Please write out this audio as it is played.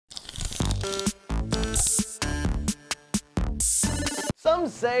Some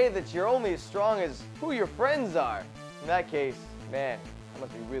say that you're only as strong as who your friends are. In that case, man, I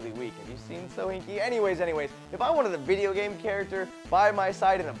must be really weak. Have you seen So Hinky? Anyways, if I wanted a video game character by my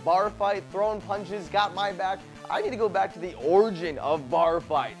side in a bar fight, throwing punches, got my back, I need to go back to the origin of bar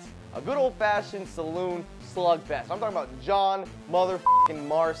fights. A good old-fashioned saloon slugfest. I'm talking about John motherfucking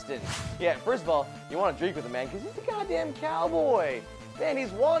Marston. Yeah, first of all, you want to drink with a man because he's a goddamn cowboy. Man,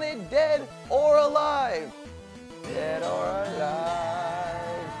 he's wanted, dead, or alive. Dead or alive.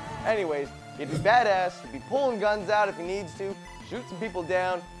 Anyways, he'd be badass, he'd be pulling guns out if he needs to, shoot some people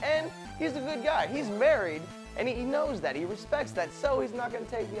down, and he's a good guy. He's married, and he knows that. He respects that, so he's not going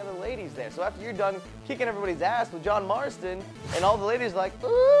to take the other ladies there. So after you're done kicking everybody's ass with John Marston, and all the ladies are like,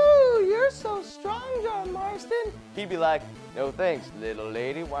 ooh, you're so strong, John Marston, he'd be like, no thanks, little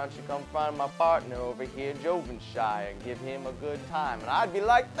lady. Why don't you come find my partner over here, Jovenshire, and give him a good time. And I'd be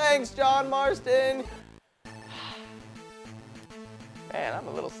like, thanks, John Marston. Man, I'm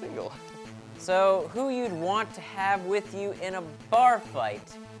a little single. So, who you'd want to have with you in a bar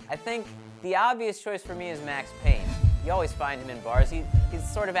fight? I think the obvious choice for me is Max Payne. You always find him in bars. He's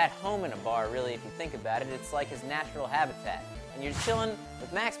sort of at home in a bar, really, if you think about it. It's like his natural habitat. And you're chilling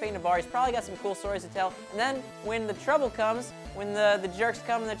with Max Payne in a bar. He's probably got some cool stories to tell. And then, when the trouble comes, when the jerks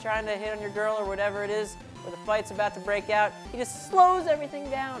come and they're trying to hit on your girl or whatever it is, or the fight's about to break out, he just slows everything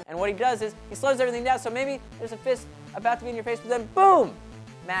down. And what he does is, he slows everything down, so maybe there's a fist about to be in your face, but then boom!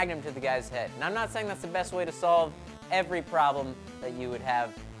 Magnum to the guy's head. And I'm not saying that's the best way to solve every problem that you would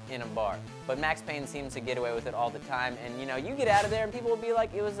have in a bar. But Max Payne seems to get away with it all the time, and you know, you get out of there and people will be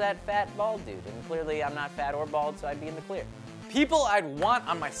like, it was that fat, bald dude. And clearly I'm not fat or bald, so I'd be in the clear. People I'd want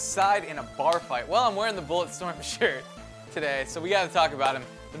on my side in a bar fight. Well, I'm wearing the Bulletstorm shirt today, so we gotta talk about him.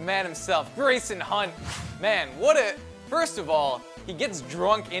 The man himself, Grayson Hunt. Man, first of all, he gets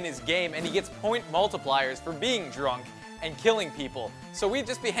drunk in his game and he gets point multipliers for being drunk and killing people. So we'd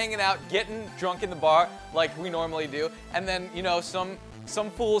just be hanging out, getting drunk in the bar like we normally do, and then, you know, some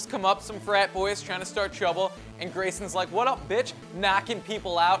fools come up, some frat boys trying to start trouble, and Grayson's like, what up, bitch? Knocking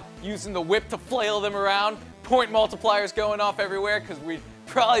people out, using the whip to flail them around, point multipliers going off everywhere, because we'd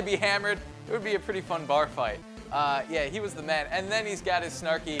probably be hammered. It would be a pretty fun bar fight. Yeah, he was the man. And then he's got his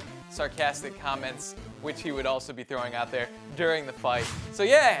snarky, sarcastic comments, which he would also be throwing out there during the fight. So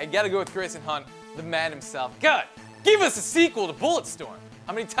yeah, I gotta go with Grayson Hunt, the man himself. God, give us a sequel to Bulletstorm.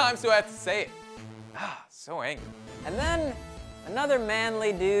 How many times do I have to say it? Ah, so angry. And then, another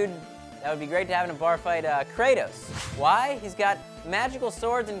manly dude that would be great to have in a bar fight, Kratos. Why? He's got magical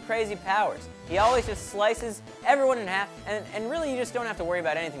swords and crazy powers. He always just slices everyone in half, and really you just don't have to worry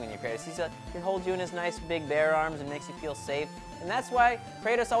about anything when you're Kratos. He holds you in his nice big bear arms and makes you feel safe. And that's why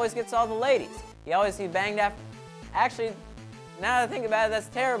Kratos always gets all the ladies. He banged after. Actually, now that I think about it, that's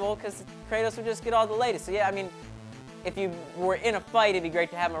terrible, because Kratos would just get all the ladies. So yeah, I mean, if you were in a fight, it'd be great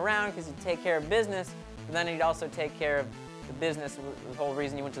to have him around, because he'd take care of business, but then he'd also take care of the business, the whole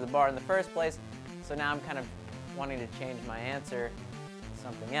reason you went to the bar in the first place. So now I'm kind of wanting to change my answer to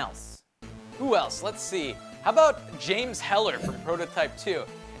something else. Who else? Let's see. How about James Heller from Prototype 2?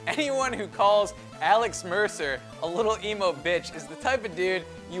 Anyone who calls Alex Mercer a little emo bitch is the type of dude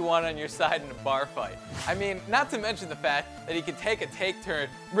you want on your side in a bar fight. I mean, not to mention the fact that he could take a take turn,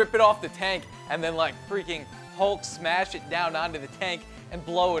 rip it off the tank, and then like freaking Hulk smash it down onto the tank and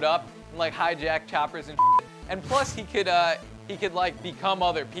blow it up and like hijack choppers and shit. And plus he could like become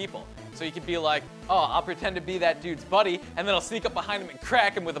other people. So you could be like, oh, I'll pretend to be that dude's buddy, and then I'll sneak up behind him and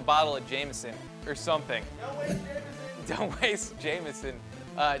crack him with a bottle of Jameson or something. Don't waste Jameson. Don't waste Jameson,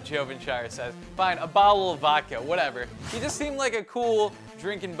 Jovenshire says. Fine, a bottle of vodka, whatever. He just seemed like a cool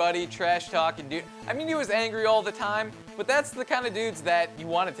drinking buddy, trash talking dude. I mean, he was angry all the time, but that's the kind of dudes that you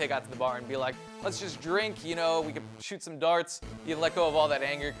want to take out to the bar and be like, let's just drink, you know, we could shoot some darts. You let go of all that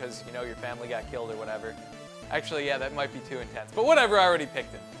anger because, you know, your family got killed or whatever. Actually, yeah, that might be too intense. But whatever, I already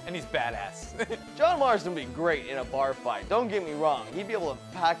picked him. And he's badass. John Marston would be great in a bar fight. Don't get me wrong. He'd be able to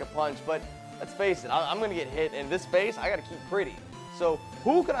pack a punch, but let's face it, I'm going to get hit. And this face, I got to keep pretty. So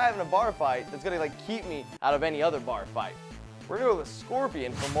who could I have in a bar fight that's going to like keep me out of any other bar fight? We're going to go with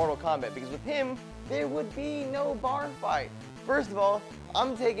Scorpion from Mortal Kombat, because with him, there would be no bar fight. First of all,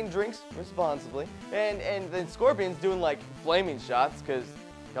 I'm taking drinks responsibly. And then Scorpion's doing like flaming shots, because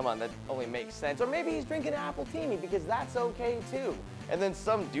come on, that only makes sense. Or maybe he's drinking an appletini, because that's okay too. And then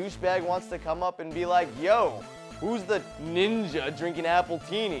some douchebag wants to come up and be like, yo, who's the ninja drinking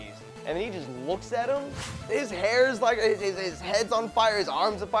appletinis? And then he just looks at him. His hair's like, his head's on fire, his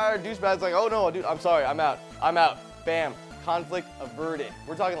arm's on fire. Douchebag's like, oh no, dude, I'm sorry, I'm out. Bam, conflict averted.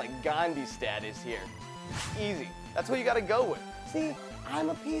 We're talking like Gandhi status here. Easy. That's what you gotta go with. See, I'm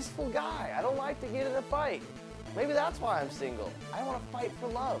a peaceful guy. I don't like to get in a fight. Maybe that's why I'm single. I don't want to fight for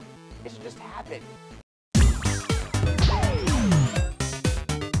love. It should just happen.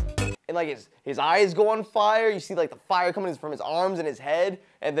 And like his eyes go on fire. You see like the fire coming from his arms and his head.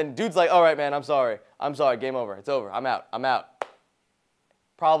 And then dude's like, all right, man, I'm sorry. I'm sorry, game over. It's over. I'm out. I'm out.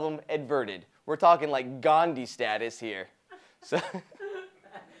 Problem adverted. We're talking like Gandhi status here. So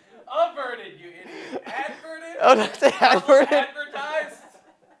Averted, you idiot. Adverted? Oh, did I say adverted? Advertised?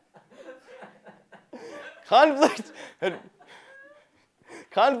 Conflict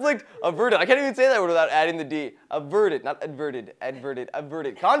averted. I can't even say that word without adding the D. Averted, not adverted. Adverted,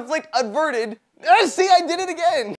 averted. Conflict averted. See, I did it again.